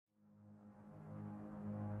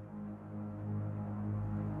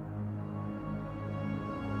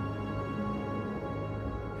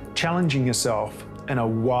Challenging yourself in a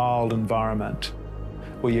wild environment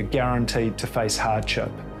where you're guaranteed to face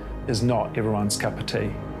hardship is not everyone's cup of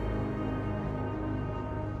tea.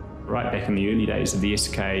 Right back in the early days of the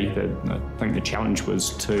SK, I think the challenge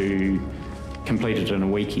was to complete it in a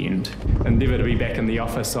weekend. Endeavour to be back in the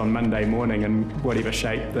office on Monday morning in whatever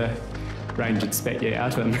shape the range had spat you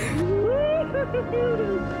out in.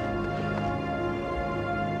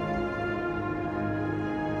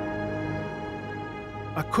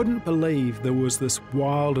 I couldn't believe there was this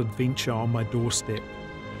wild adventure on my doorstep.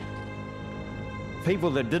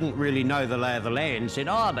 People that didn't really know the lay of the land said,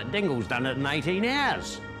 oh, but Dingle's done it in 18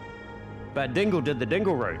 hours. But Dingle did the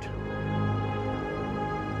Dingle route.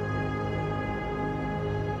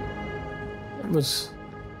 It was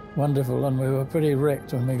wonderful, and we were pretty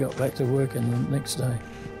wrecked when we got back to work in the next day.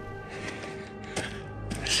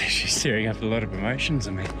 She's stirring up a lot of emotions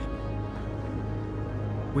in me.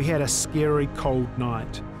 We had a scary cold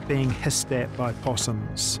night, being hissed at by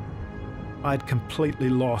possums. I'd completely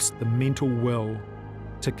lost the mental will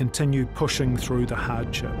to continue pushing through the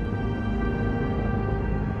hardship.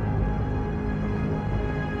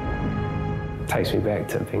 It takes me back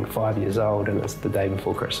to being 5 years old, and it's the day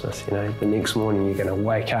before Christmas, you know. The next morning you're going to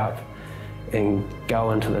wake up and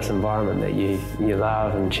go into this environment that you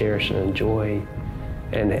love and cherish and enjoy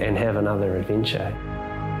and have another adventure.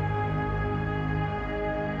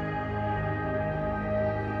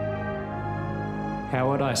 How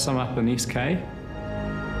would I sum up an SK?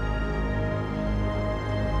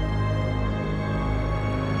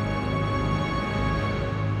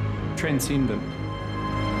 Transcendent.